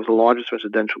 1903, it was the largest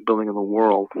residential building in the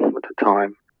world at the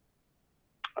time.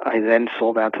 I then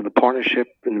sold out to the partnership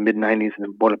in the mid-90s and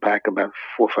then bought it back about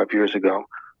 4 or 5 years ago.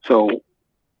 So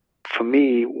for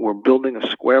me, we're building a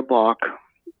square block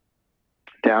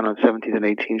down on 17th and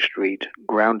 18th Street,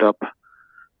 ground up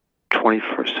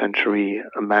 21st century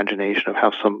imagination of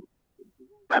how some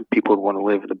people would want to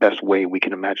live the best way we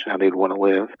can imagine how they'd want to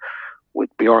live, with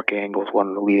Bjarke Ingels, one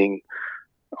of the leading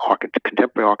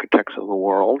contemporary architects of the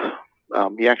world.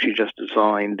 He actually just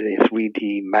designed a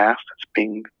 3D mast that's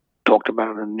being talked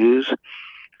about in the news,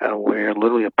 where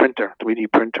literally a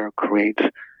 3D printer creates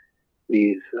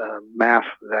these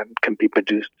masts that can be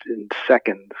produced in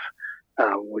seconds,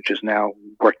 which is now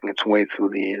working its way through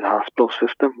the hospital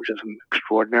system, which is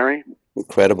extraordinary.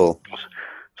 Incredible.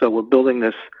 So we're building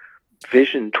this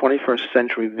vision, 21st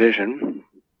century vision,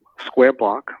 square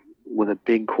block with a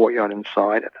big courtyard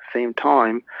inside. At the same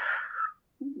time,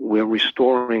 we're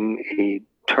restoring a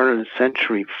turn of the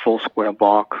century full square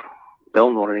block,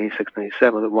 Belnord in 86 and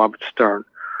 87 with Robert Stern.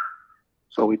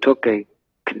 So we took a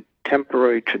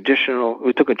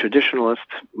traditionalist,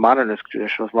 modernist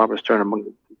traditionalist, Robert Stern,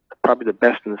 among probably the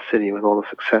best in the city with all the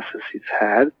successes he's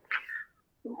had,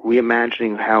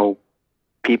 reimagining how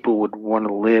people would want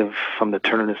to live from the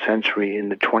turn of the century in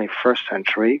the 21st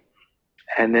century,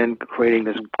 and then creating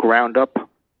this ground-up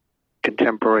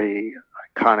contemporary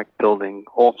iconic building,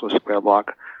 also a square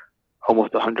block,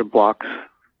 almost 100 blocks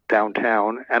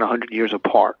downtown and 100 years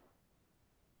apart.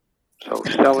 So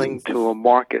selling to a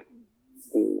market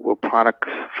where products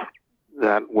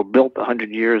that were built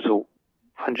 100 years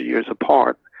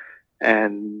apart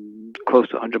and close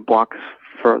to 100 blocks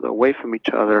further away from each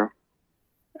other,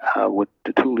 with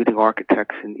the two leading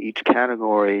architects in each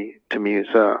category, to me is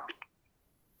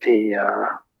something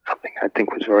I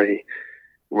think was very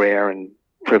rare and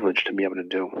privileged to be able to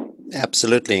do.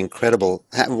 Absolutely incredible.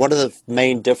 What are the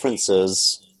main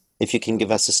differences, if you can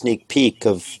give us a sneak peek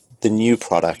of the new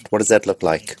product? What does that look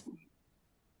like?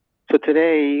 So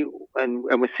today, and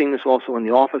we're seeing this also in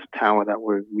the office tower that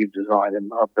we've designed in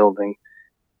our building,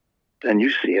 and you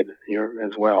see it here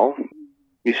as well.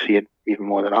 You see it even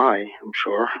more than I'm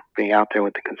sure, being out there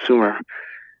with the consumer.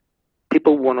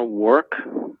 People want to work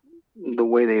the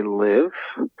way they live,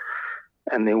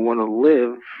 and they want to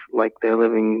live like they're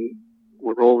living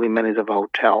with all the amenities of a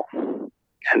hotel.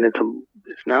 And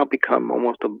it's now become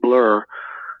almost a blur.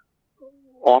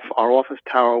 Our office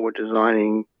tower we're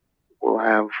designing will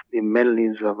have the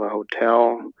amenities of a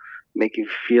hotel, make you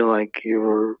feel like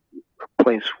you're a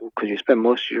place, because you spend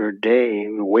most of your day,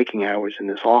 your waking hours in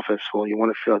this office, well, you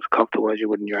want to feel as comfortable as you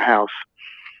would in your house.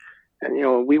 And,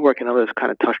 WeWork and others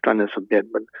kind of touched on this a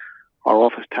bit, but our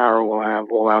office tower will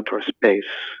have all outdoor space.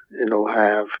 It'll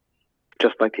have,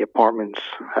 just like the apartments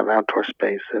have outdoor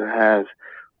space, it has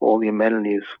all the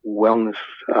amenities, wellness.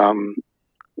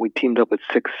 We teamed up with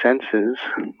Six Senses,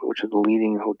 which is the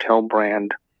leading hotel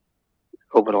brand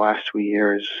over the last 2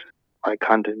 years, by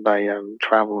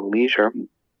Travel and Leisure,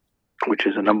 which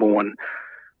is the number one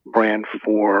brand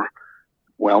for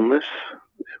wellness,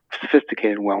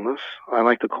 sophisticated wellness. I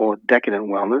like to call it decadent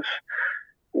wellness,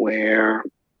 where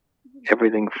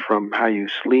everything from how you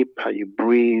sleep, how you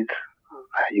breathe,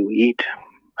 how you eat,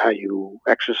 how you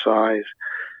exercise,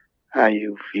 how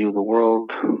you view the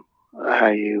world,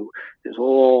 is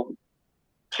all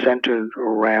centered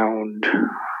around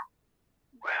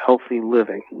healthy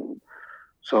living.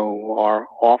 So our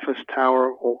office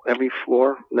tower, every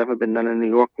floor, never been done in New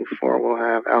York before, will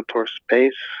have outdoor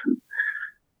space.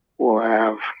 We'll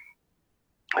have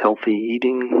healthy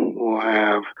eating.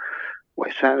 I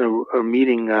sat in a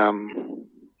meeting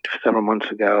several months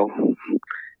ago,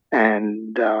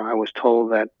 and I was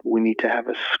told that we need to have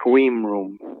a scream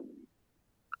room.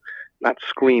 Not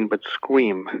screen, but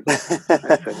scream. I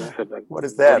said, what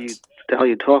is that? What the hell are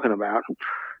you talking about?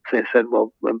 So they said,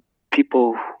 well, when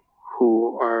people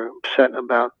who are upset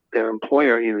about their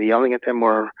employer either yelling at them,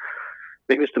 or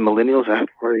maybe it's the millennials that have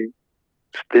very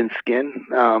thin skin,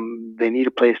 they need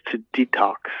a place to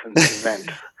detox and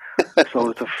vent. So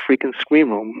it's a freaking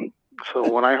scream room.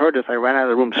 So when I heard this, I ran out of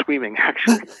the room screaming,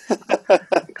 actually.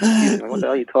 Excuse me, what the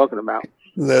hell are you talking about?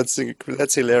 That's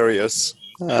hilarious.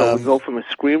 So we go from a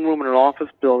scream room in an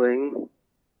office building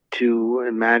to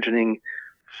imagining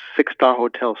 6-star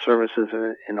hotel services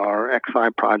in our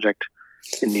XI project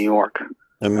in New York.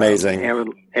 Amazing.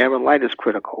 Air and light is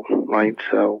critical, right?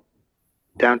 So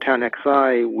downtown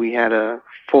XI, we had a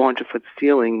 400-foot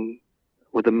ceiling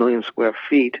with 1 million square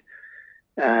feet.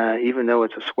 Even though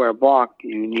it's a square block,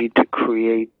 we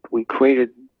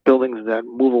created buildings that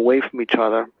move away from each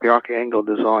other, Bjarke Engel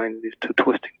designed these two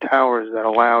twisting towers that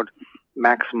allowed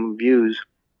maximum views,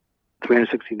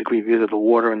 360-degree views of the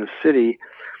water in the city,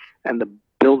 and the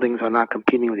buildings are not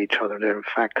competing with each other. They're, in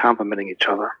fact, complementing each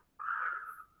other.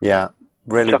 Yeah,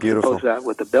 really beautiful. Juxtapose that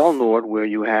with the Belle Nord, where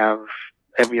you have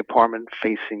every apartment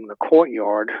facing the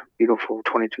courtyard, beautiful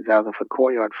 22,000-foot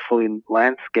courtyard, fully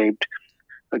landscaped.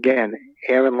 Again,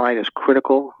 air and light is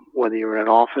critical, whether you're in an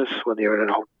office, whether you're in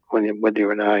an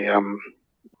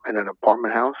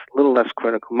apartment house. A little less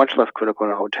critical, much less critical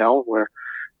in a hotel where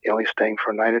you're only staying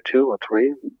for a night or two or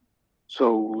three.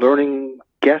 So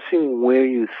guessing where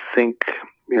you think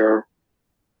your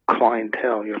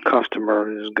clientele, your customer,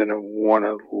 is going to want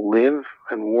to live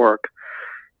and work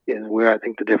is where I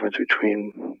think the difference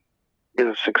between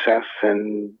success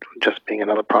and just being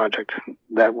another project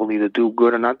that will either do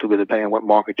good or not do good, depending on what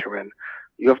market you're in.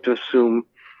 You have to assume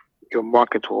your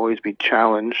markets will always be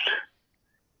challenged.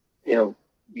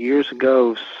 Years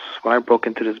ago, when I broke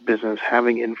into this business,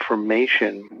 having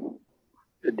information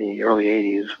in the early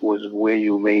 80s was where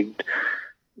you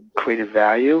created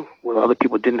value, where other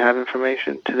people didn't have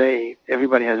information. Today,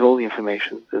 everybody has all the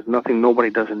information. There's nothing nobody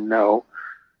doesn't know.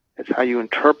 It's how you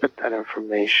interpret that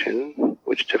information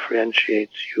which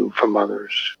differentiates you from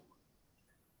others.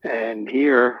 And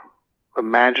here,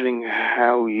 imagining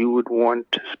how you would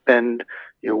want to spend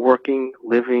your working,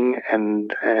 living,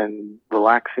 and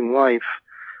relaxing life,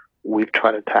 we've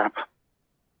tried to tap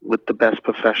with the best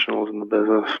professionals in the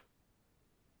business.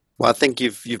 Well, I think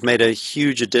you've made a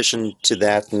huge addition to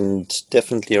that, and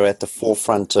definitely are at the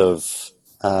forefront of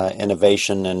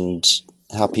innovation and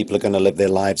how people are going to live their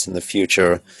lives in the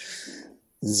future.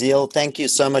 Zeal, thank you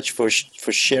so much for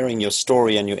sharing your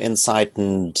story and your insight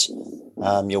and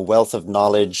your wealth of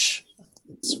knowledge.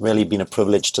 It's really been a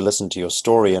privilege to listen to your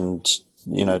story and,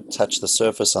 touch the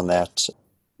surface on that.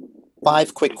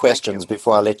 5 quick questions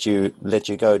before I let you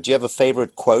go. Do you have a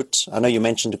favorite quote? I know you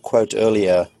mentioned a quote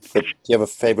earlier, but do you have a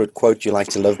favorite quote you like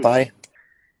to live by?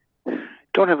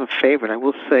 Don't have a favorite. I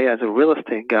will say, as a real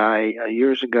estate guy,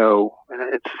 years ago,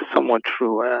 and it's somewhat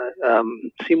true.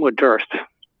 Seymour Durst.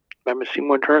 Remember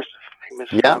Seymour Durst?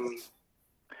 Famous. Yeah.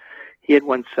 He had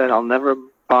once said, "I'll never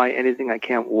buy anything I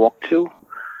can't walk to."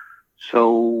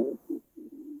 So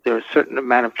there's a certain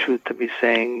amount of truth to be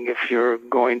saying, if you're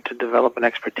going to develop an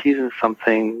expertise in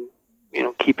something,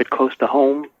 keep it close to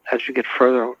home. As you get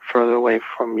further away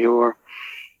from your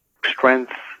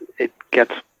strength,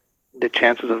 the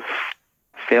chances of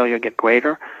failure get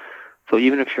greater. So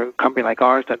even if you're a company like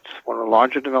ours, that's one of the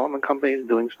larger development companies,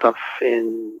 doing stuff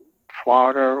in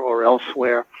Florida or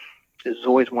elsewhere, is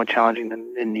always more challenging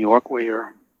than in New York, where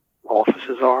your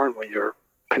offices are and where your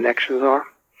connections are.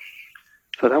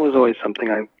 So that was always something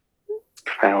I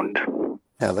found.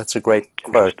 Yeah, that's a great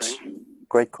quote.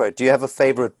 Great quote. Do you have a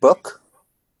favorite book?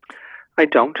 I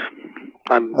don't.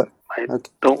 I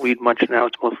don't read much now.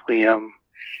 It's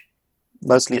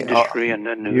mostly industry and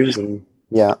news.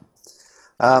 Yeah.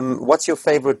 What's your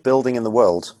favorite building in the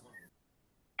world?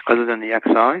 Other than the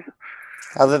XI?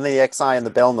 Other than the XI and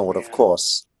the Belnord, of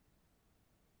course.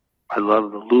 I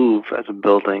love the Louvre as a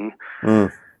building.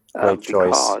 Great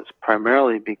choice.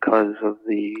 Primarily because of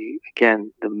the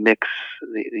mix,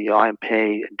 the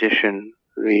IMP addition,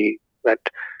 that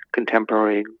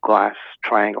contemporary glass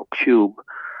triangle cube,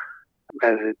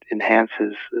 as it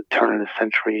enhances the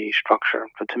turn-of-the-century structure.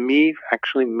 So to me,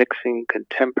 actually mixing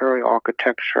contemporary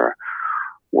architecture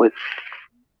with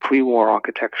pre-war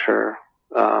architecture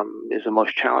is the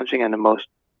most challenging and the most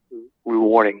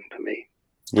rewarding to me.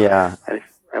 Yeah.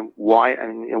 And why? I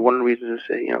mean, one of the reasons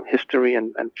is history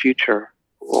and future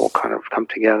all kind of come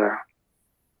together.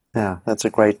 Yeah, that's a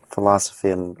great philosophy.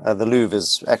 And the Louvre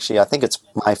is actually, I think it's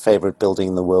my favorite building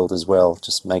in the world as well.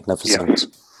 Just magnificent. Yeah.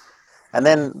 And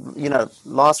then,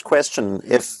 last question.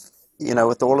 If,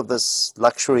 with all of this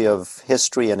luxury of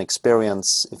history and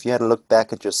experience, if you had to look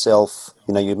back at yourself,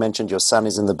 you mentioned your son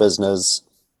is in the business.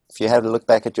 If you had to look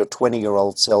back at your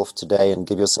 20-year-old self today and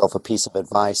give yourself a piece of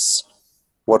advice,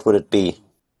 what would it be?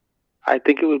 I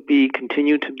think it would be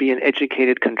continue to be an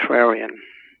educated contrarian.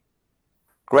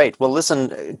 Great. Well,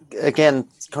 listen, again,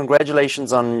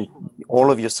 congratulations on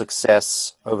all of your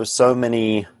success over so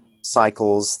many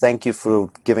cycles. Thank you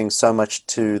for giving so much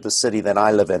to the city that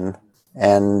I live in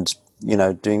and,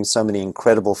 doing so many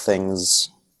incredible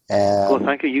things. Well,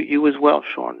 thank you. You as well,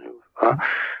 Sean.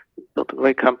 You've built a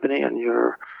great company, and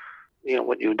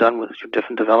what you've done with your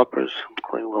different developers,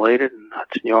 including Related and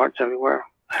Hudson Yards everywhere.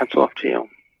 Hats off to you.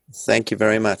 Thank you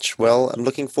very much. Well, I'm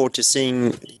looking forward to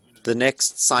seeing the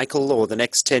next cycle or the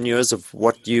next 10 years of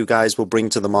what you guys will bring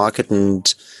to the market,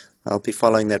 and I'll be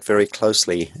following that very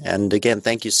closely. And again,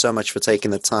 thank you so much for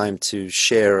taking the time to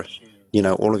share,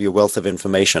 all of your wealth of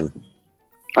information.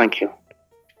 Thank you.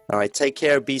 All right, take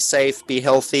care, be safe, be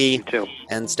healthy, you too.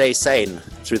 And stay sane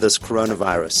through this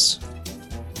coronavirus.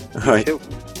 All right. You too.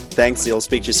 Thanks, I'll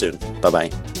speak to you soon. Bye-bye.